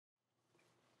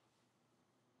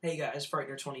Hey guys,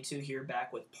 Frightener22 here,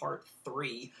 back with part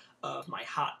 3 of my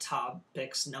Hot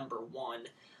Topics #1,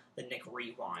 the Nick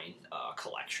Rewind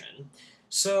collection.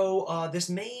 So, this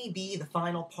may be the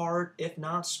final part. If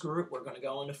not, screw it, we're going to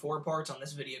go into 4 parts on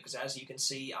this video, because as you can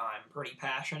see, I'm pretty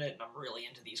passionate, and I'm really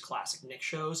into these classic Nick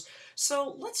shows.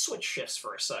 So, let's switch shifts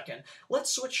for a second.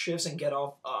 Let's switch shifts and get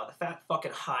off the fat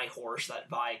fucking high horse that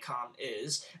Viacom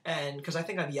is, and because I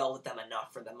think I've yelled at them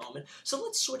enough for the moment. So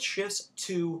let's switch shifts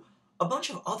to a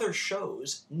bunch of other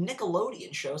shows,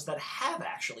 Nickelodeon shows, that have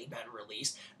actually been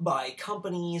released by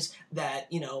companies that,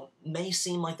 may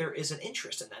seem like there is an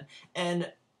interest in them.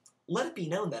 And let it be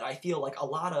known that I feel like a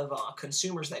lot of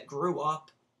consumers that grew up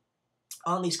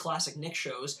on these classic Nick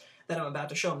shows that I'm about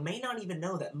to show may not even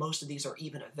know that most of these are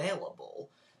even available.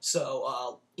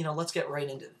 So, let's get right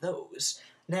into those.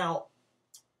 Now,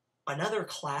 another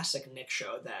classic Nick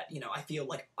show that, I feel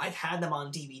like I've had them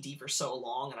on DVD for so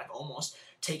long, and I've almost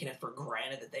taken it for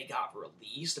granted that they got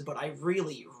released, but I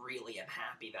really, really am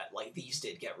happy that, these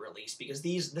did get released, because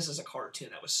this is a cartoon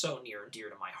that was so near and dear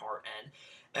to my heart, and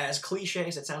as cliche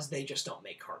as it sounds, they just don't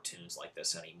make cartoons like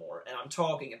this anymore, and I'm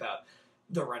talking about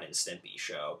the Ren and Stimpy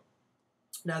show.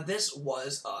 Now, this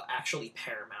was actually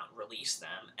Paramount released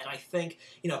them, and I think,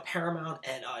 Paramount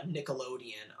and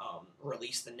Nickelodeon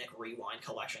released the Nick Rewind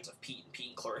collections of Pete, and Pete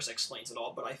and Clarissa Explains It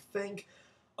All, but I think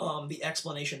the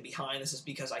explanation behind this is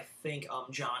because I think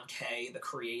John Kay, the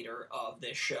creator of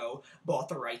this show, bought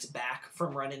the rights back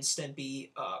from Ren and Stimpy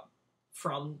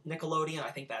from Nickelodeon. I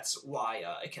think that's why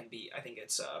it can be. I think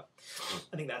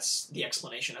that's the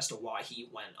explanation as to why he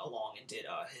went along and did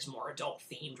his more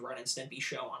adult-themed Ren and Stimpy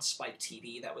show on Spike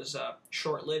TV that was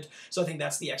short-lived. So I think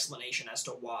that's the explanation as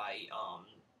to why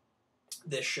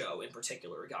this show in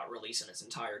particular got released in its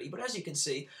entirety. But as you can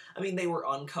see, they were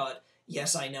uncut.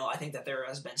 Yes, I know. I think that there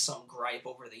has been some gripe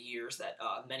over the years that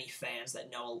many fans that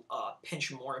know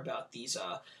pinch more about these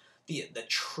the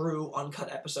true uncut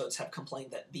episodes have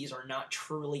complained that these are not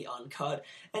truly uncut.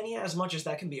 And yeah, as much as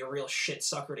that can be a real shit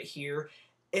sucker to hear,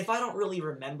 if I don't really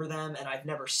remember them and I've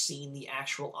never seen the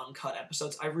actual uncut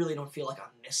episodes, I really don't feel like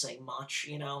I'm missing much,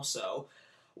 so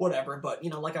whatever. But,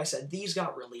 like I said, these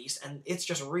got released, and it's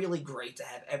just really great to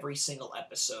have every single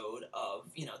episode of,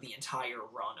 the entire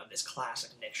run of this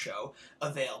classic Nick show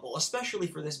available, especially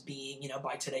for this being,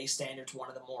 by today's standards, one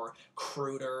of the more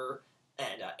cruder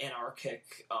and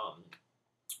anarchic,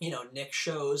 Nick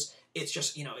shows. It's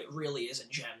just, it really is a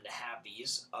gem to have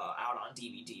these out on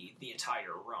DVD the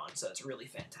entire run, so it's really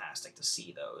fantastic to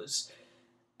see those.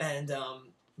 And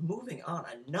moving on,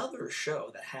 another show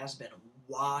that has been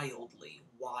wildly,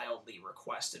 wildly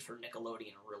requested for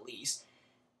Nickelodeon release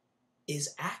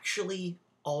is actually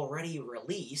already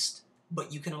released,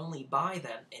 but you can only buy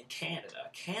them in Canada.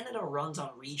 Canada runs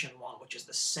on Region 1, which is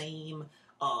the same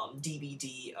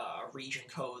DVD region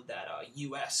code that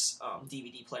US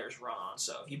DVD players run on.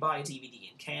 So if you buy a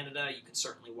DVD in Canada, you can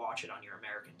certainly watch it on your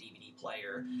American DVD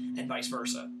player, and vice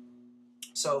versa.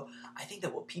 So I think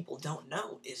that what people don't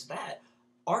know is that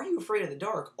Are You Afraid of the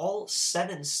Dark, all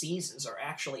 7 seasons are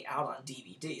actually out on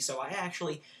DVD. So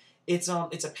it's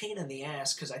a pain in the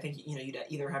ass, because I think you'd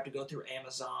either have to go through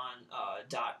Amazon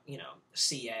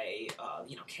 .ca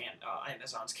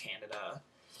Amazon's Canada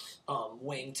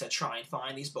wing to try and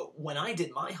find these. But when I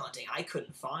did my hunting, I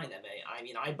couldn't find them.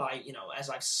 I buy, as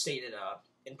I've stated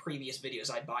in previous videos,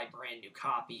 I buy brand new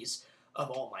copies of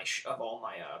all my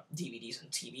DVDs and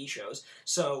TV shows.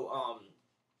 So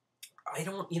I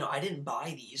didn't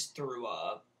buy these through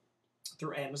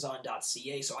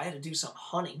Amazon.ca, so I had to do some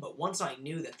hunting. But once I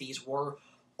knew that these were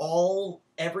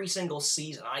every single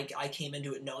season, I came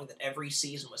into it knowing that every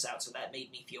season was out, so that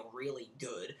made me feel really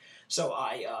good. So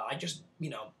I just,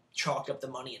 chalked up the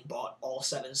money and bought all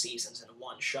 7 seasons in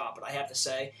one shot. But I have to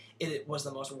say, it was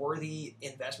the most worthy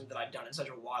investment that I've done in such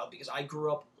a while, because I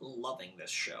grew up loving this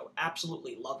show,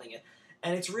 absolutely loving it.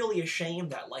 And it's really a shame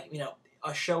that,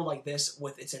 a show like this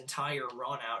with its entire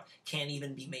run out can't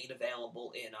even be made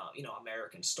available in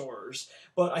American stores.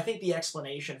 But I think the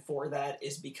explanation for that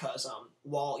is because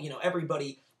while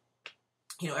everybody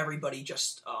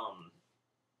just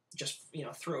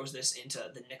throws this into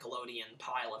the Nickelodeon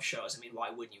pile of shows. Why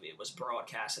wouldn't you? It was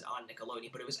broadcasted on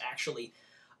Nickelodeon, but it was actually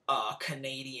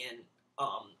Canadian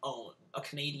a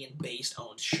Canadian-based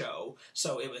owned show,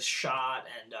 so it was shot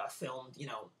and filmed,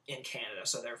 in Canada.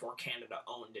 So therefore, Canada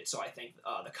owned it. So I think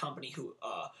the company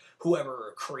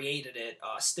whoever created it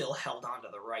still held onto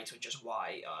the rights, which is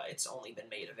why it's only been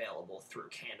made available through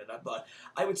Canada. But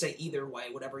I would say either way,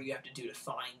 whatever you have to do to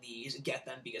find these, get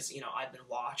them, because I've been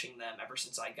watching them ever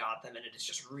since I got them, and it is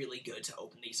just really good to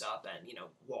open these up and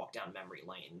walk down memory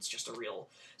lane. It's just a real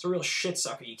shit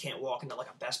sucker. You can't walk into like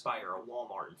a Best Buy or a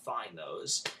Walmart and find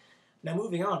those. Now,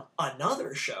 moving on,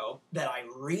 another show that I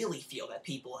really feel that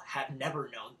people have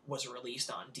never known was released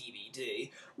on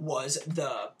DVD was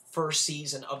the first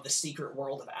season of The Secret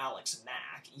World of Alex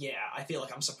Mack. Yeah, I feel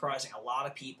like I'm surprising a lot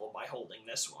of people by holding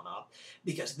this one up,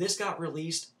 because this got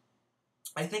released,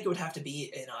 I think it would have to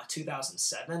be in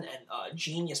 2007, and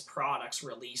Genius Products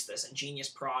released this, and Genius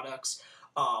Products,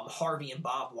 Harvey and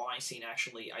Bob Weinstein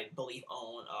actually, I believe,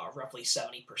 own roughly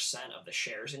 70% of the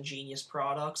shares in Genius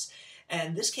Products.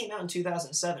 And this came out in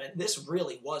 2007, and this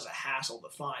really was a hassle to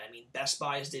find. I mean, Best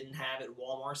Buys didn't have it,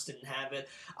 Walmarts didn't have it.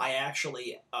 I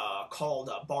actually called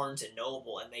Barnes &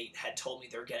 Noble, and they had told me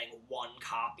they're getting one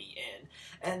copy in.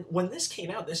 And when this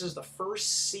came out, this is the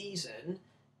first season,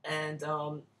 and,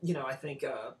 I think,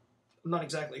 I'm not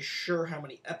exactly sure how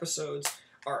many episodes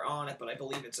are on it, but I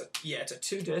believe it's a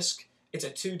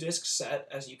two-disc set,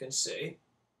 as you can see.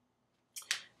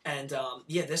 And,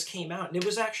 this came out, and it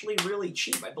was actually really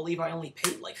cheap. I believe I only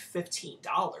paid, like,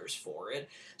 $15 for it.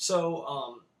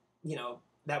 So,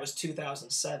 that was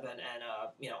 2007, and,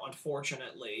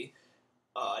 unfortunately,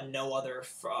 no other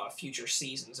future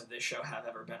seasons of this show have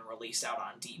ever been released out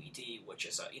on DVD, which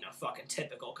is, fucking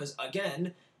typical, because,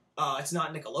 again, it's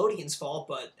not Nickelodeon's fault,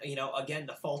 but, again,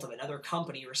 the fault of another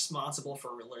company responsible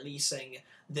for releasing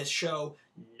this show.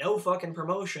 No fucking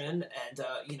promotion, and,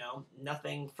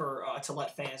 nothing to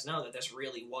let fans know that this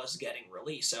really was getting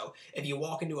released. So, if you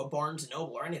walk into a Barnes &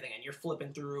 Noble or anything, and you're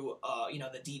flipping through,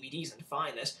 the DVDs and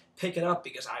find this, pick it up,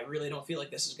 because I really don't feel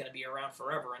like this is going to be around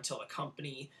forever until the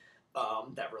company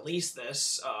that released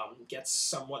this gets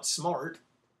somewhat smart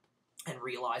and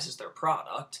realizes their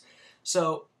product.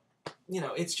 So,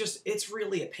 it's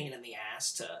really a pain in the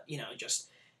ass to, just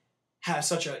have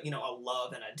such a, a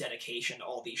love and a dedication to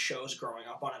all these shows growing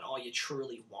up on, and all you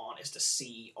truly want is to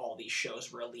see all these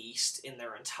shows released in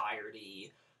their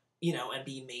entirety, and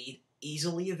be made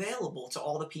easily available to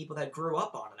all the people that grew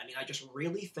up on it. I mean, I just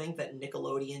really think that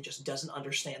Nickelodeon just doesn't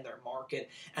understand their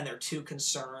market, and they're too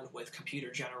concerned with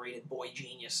computer-generated boy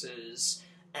geniuses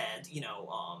and,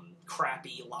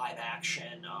 crappy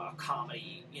live-action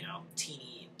comedy,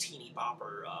 teeny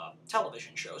bopper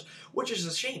television shows, which is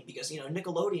a shame, because,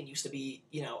 Nickelodeon used to be,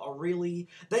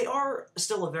 they are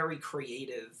still a really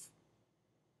creative,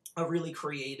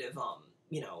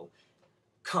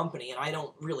 company, and I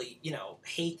don't really,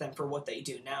 hate them for what they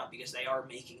do now, because they are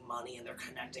making money and they're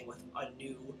connecting with a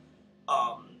new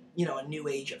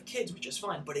age of kids, which is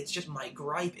fine, but it's just, my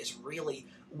gripe is really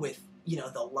with,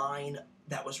 the line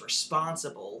that was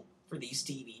responsible for these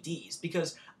DVDs,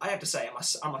 because I have to say,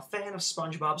 I'm a fan of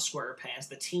SpongeBob SquarePants.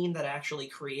 The team that actually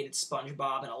created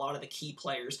SpongeBob, and a lot of the key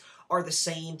players are the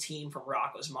same team from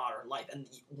Rocko's Modern Life. And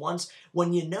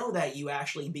when you know that, you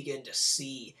actually begin to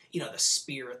see, the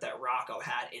spirit that Rocko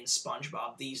had in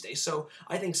SpongeBob these days. So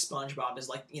I think SpongeBob is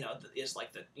like,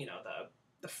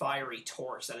 the fiery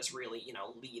torch that is really,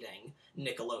 leading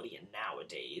Nickelodeon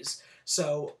nowadays.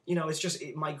 So, it's just,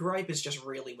 my gripe is just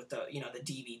really with the, the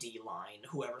DVD line,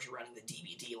 whoever's running the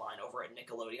DVD line over at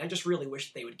Nickelodeon. I just really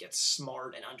wish they would get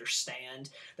smart and understand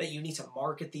that you need to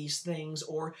market these things,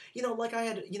 or, like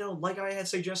I had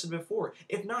suggested before,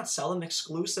 if not, sell them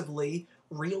exclusively,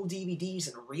 real DVDs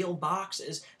and real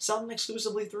boxes, sell them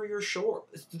exclusively through your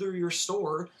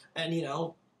store, and,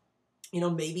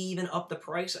 maybe even up the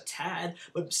price a tad,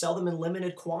 but sell them in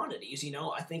limited quantities.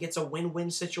 I think it's a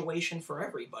win-win situation for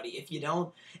everybody. If you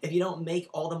don't make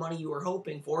all the money you were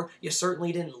hoping for, you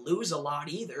certainly didn't lose a lot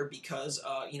either, because,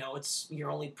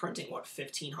 you're only printing,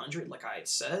 1,500, like I had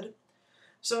said.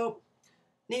 So,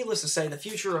 needless to say, the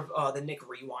future of the Nick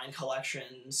Rewind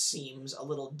collection seems a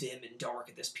little dim and dark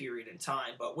at this period in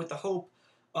time, but with the hope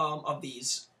of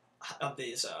these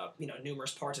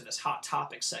numerous parts of this Hot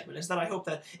Topic segment, is that I hope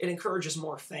that it encourages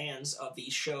more fans of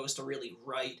these shows to really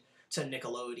write to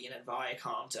Nickelodeon and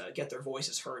Viacom to get their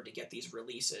voices heard, to get these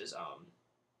releases,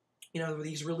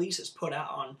 put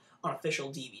out on official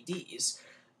DVDs.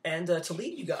 And to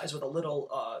leave you guys with a little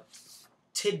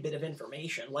tidbit of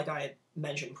information, like I had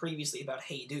mentioned previously about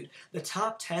Hey Dude, the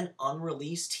top 10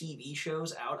 unreleased TV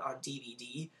shows out on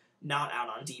DVD not out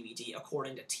on DVD,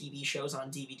 according to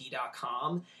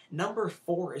TVShowsOnDVD.com. Number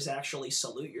 4 is actually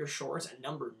Salute Your Shorts, and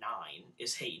number 9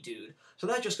 is Hey Dude. So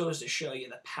that just goes to show you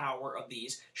the power of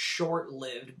these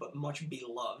short-lived but much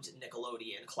beloved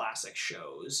Nickelodeon classic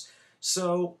shows.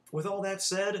 So, with all that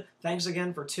said, thanks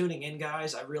again for tuning in,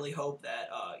 guys. I really hope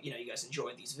that, you guys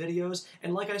enjoyed these videos.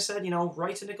 And like I said,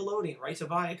 write to Nickelodeon, write to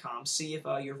Viacom, see if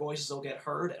your voices will get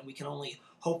heard, and we can only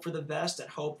hope for the best and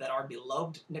hope that our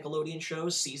beloved Nickelodeon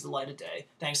shows sees the light of day.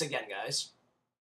 Thanks again, guys.